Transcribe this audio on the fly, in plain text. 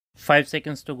5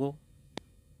 seconds to go.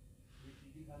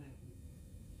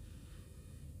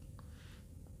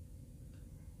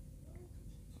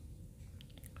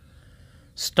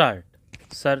 Start.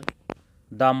 Sir,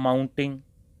 the mounting,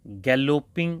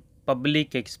 galloping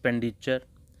public expenditure,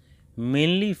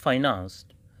 mainly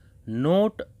financed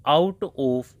not out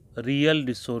of real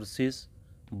resources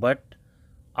but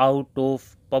out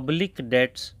of public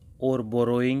debts or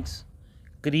borrowings,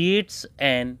 creates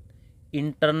an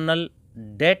internal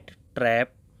debt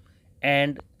trap,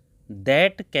 and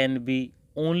that can be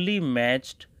only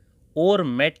matched or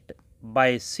met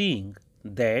by seeing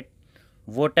that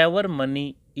whatever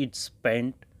money is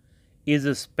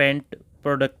spent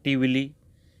productively,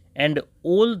 and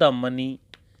all the money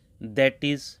that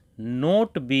is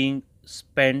not being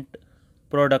spent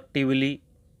productively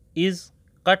is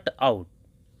cut out.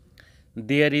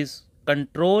 There is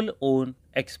control on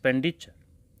expenditure.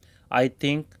 I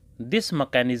think this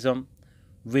mechanism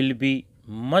will be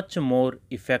much more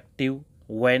effective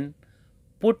when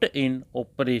put in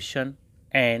operation,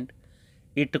 and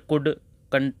it could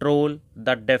control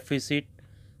the deficit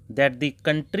that the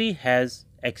country has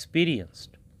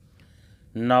experienced.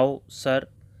 Now, sir,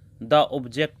 the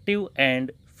objective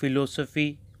and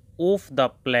philosophy of the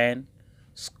plan,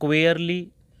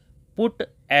 squarely put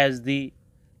as the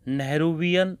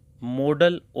Nehruvian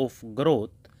model of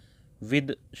growth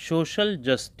with social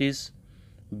justice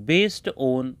based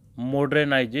on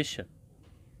modernization.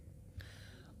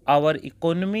 Our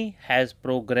economy has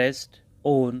progressed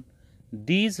on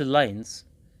these lines,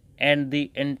 and the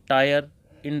entire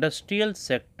industrial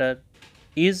sector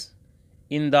is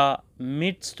in the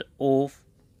midst of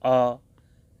a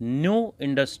new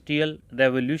industrial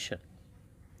revolution.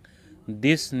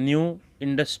 This new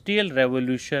industrial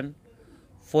revolution,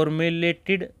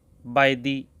 formulated by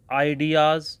the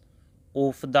ideas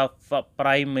of the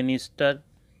Prime Minister,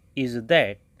 is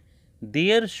that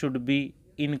there should be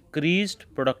increased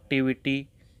productivity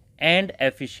and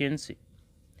efficiency.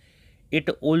 It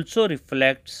also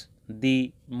reflects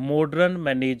the modern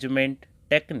management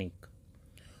technique.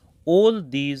 All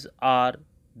these are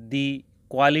the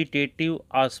qualitative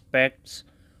aspects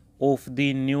of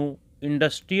the new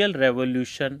industrial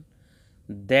revolution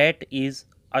that is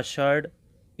ushered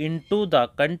into the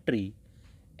country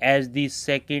as the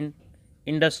second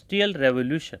industrial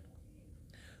revolution.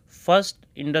 First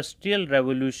industrial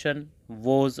revolution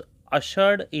was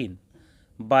ushered in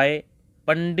by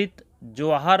Pandit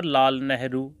Jawaharlal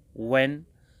Nehru when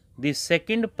the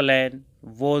second plan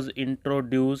was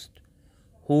introduced,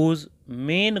 whose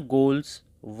main goals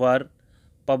were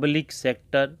public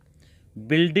sector,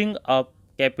 building up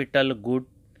capital good,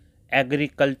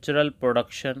 agricultural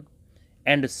production,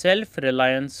 and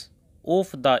self-reliance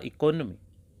of the economy.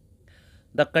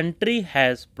 The country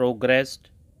has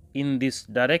progressed in this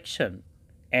direction,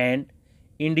 and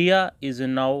India is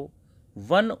now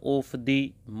one of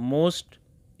the most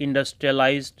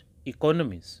industrialized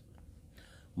economies.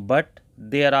 But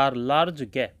there are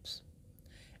large gaps,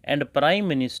 and Prime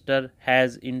Minister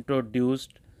has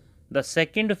introduced the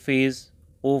second phase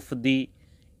of the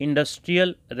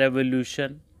industrial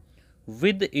revolution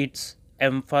with its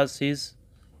emphasis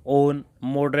on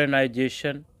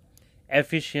modernization,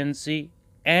 efficiency,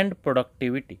 and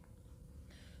productivity.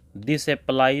 This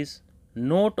applies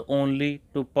not only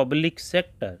to public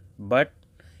sector but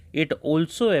it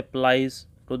also applies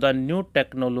to the new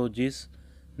technologies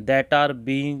that are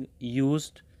being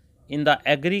used in the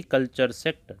agriculture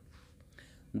sector.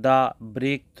 The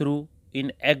breakthrough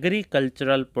in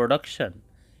agricultural production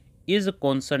is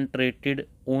concentrated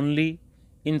only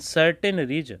in certain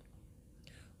regions,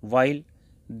 while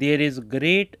there is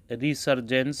great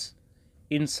resurgence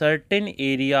in certain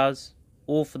areas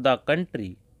of the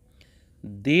country.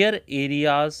 Their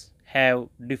areas have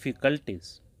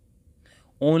difficulties.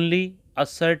 Only a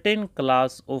certain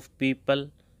class of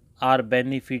people are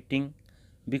benefiting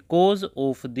because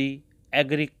of the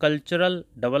agricultural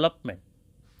development.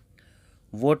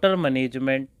 Water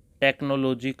management,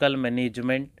 technological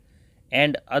management,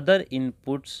 and other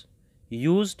inputs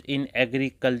used in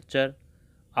agriculture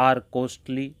are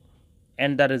costly,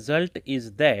 and the result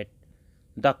is that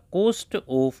the cost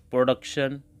of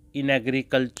production in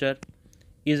agriculture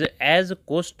is as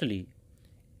costly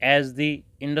as the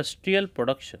industrial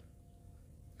production.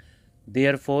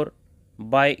 Therefore,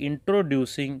 by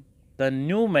introducing the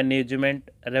new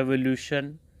management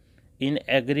revolution in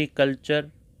agriculture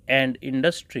and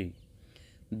industry,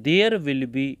 there will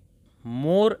be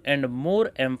more and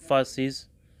more emphasis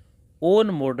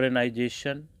on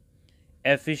modernization,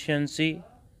 efficiency,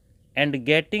 and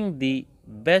getting the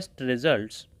best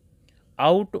results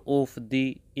out of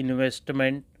the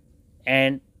investment,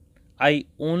 and I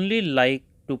only like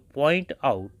to point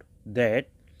out that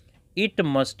it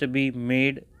must be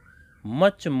made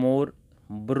much more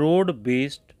broad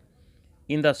based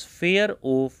in the sphere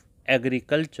of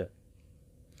agriculture.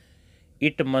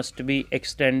 It must be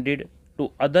extended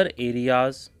to other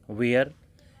areas where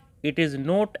it is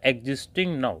not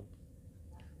existing now.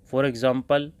 For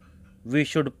example, we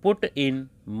should put in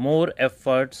more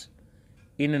efforts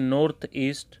in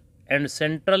northeast and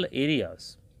central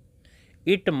areas.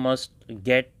 It must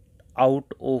get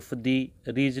out of the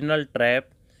regional trap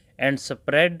and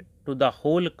spread to the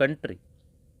whole country.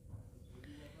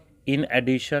 In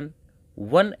addition,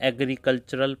 one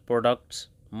agricultural products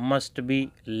must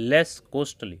be less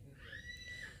costly.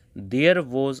 There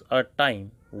was a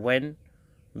time when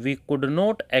we could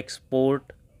not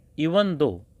export even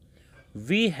though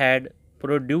we had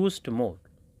produced more.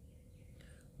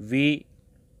 We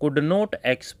could not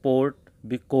export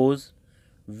because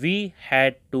we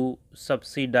had to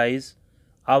subsidize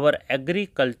our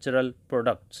agricultural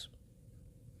products.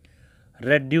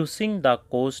 Reducing the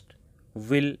cost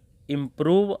will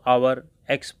improve our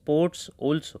exports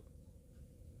also.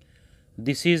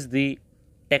 This is the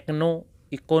techno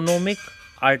economic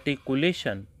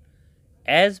articulation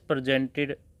as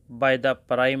presented by the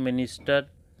Prime Minister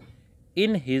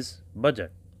in his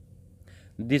budget.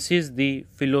 This is the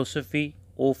philosophy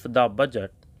of the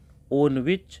budget on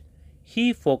which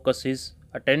he focuses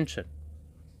attention.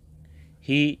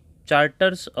 He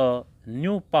charters a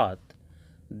new path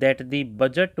that the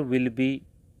budget will be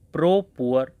pro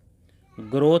poor,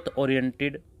 growth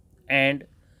oriented, and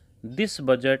this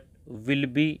budget will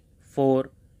be for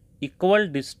equal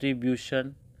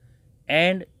distribution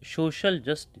and social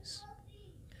justice.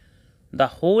 The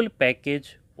whole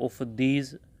package of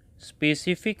these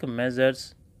specific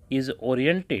measures is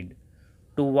oriented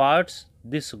towards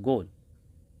this goal.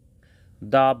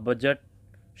 The budget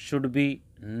should be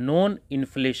non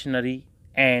inflationary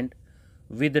and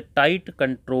with tight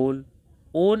control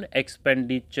on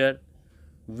expenditure.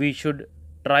 We should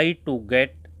try to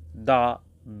get the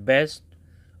best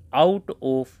out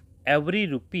of every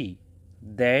rupee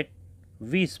that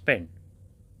we spend.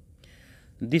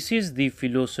 This is the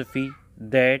philosophy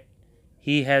that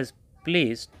he has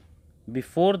placed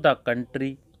before the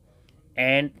country,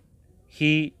 and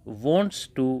he wants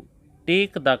to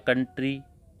take the country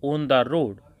on the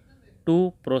road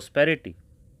to prosperity.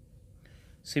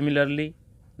 Similarly,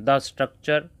 the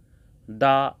structure,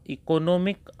 the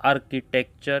economic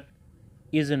architecture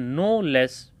is no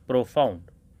less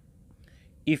profound.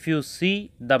 If you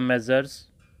see the measures,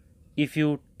 if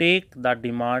you take the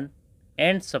demand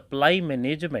and supply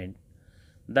management,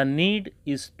 the need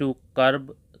is to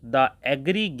curb the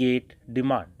aggregate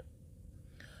demand.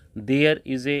 There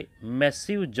is a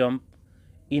massive jump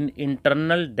in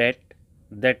internal debt,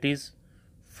 that is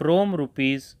from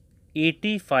rupees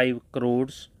 85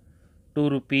 crores to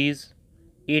rupees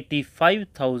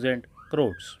 85,000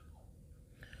 crores.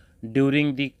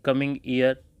 During the coming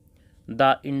year,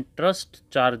 the interest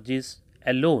charges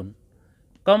alone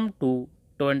come to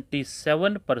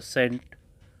 27%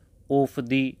 of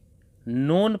the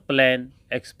non-plan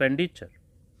expenditure.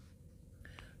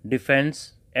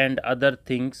 Defense and other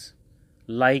things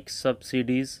like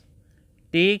subsidies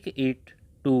take it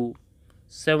to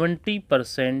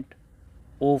 70%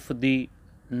 of the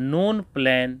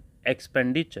non-plan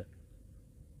expenditure.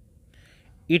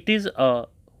 It is a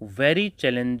very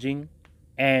challenging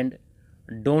and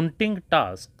daunting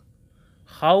task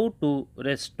how to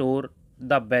restore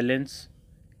the balance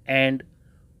and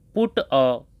put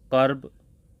a curb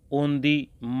on the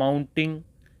mounting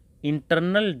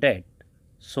internal debt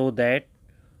so that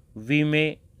we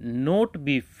may not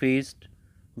be faced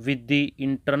with the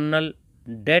internal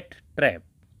debt trap.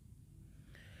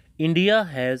 India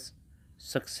has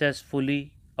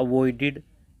successfully avoided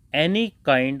any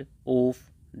kind of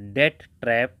debt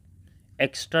trap,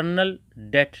 external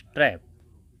debt trap.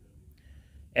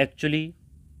 Actually,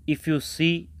 if you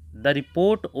see the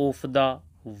report of the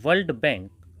World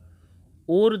Bank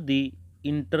or the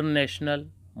International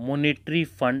Monetary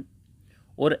Fund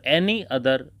or any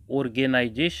other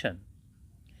organization,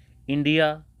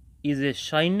 India is a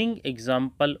shining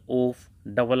example of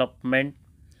development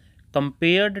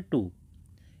compared to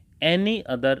any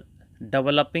other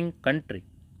developing country.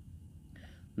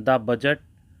 The budget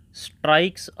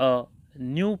strikes a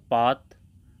new path,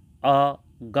 a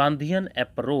Gandhian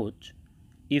approach,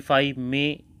 if I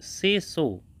may say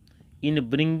so, in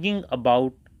bringing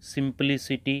about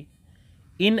simplicity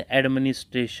in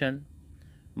administration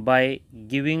by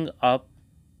giving up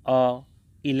a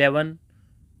 11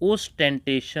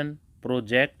 ostentation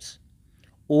projects,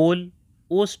 all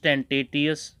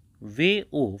ostentatious way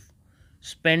of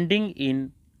spending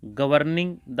in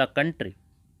governing the country.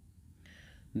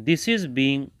 This is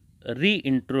being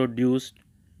reintroduced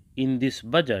in this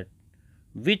budget,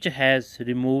 which has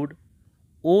removed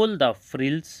all the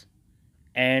frills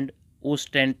and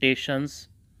ostentations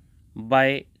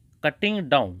by cutting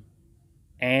down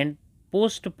and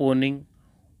postponing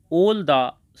all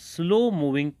the slow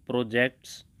moving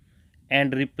projects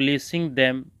and replacing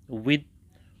them with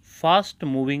fast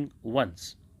moving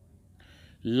ones.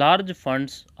 Large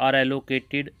funds are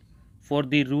allocated for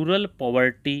the rural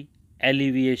poverty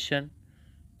alleviation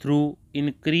through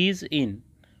increase in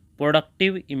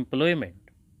productive employment.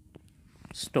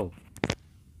 Stop.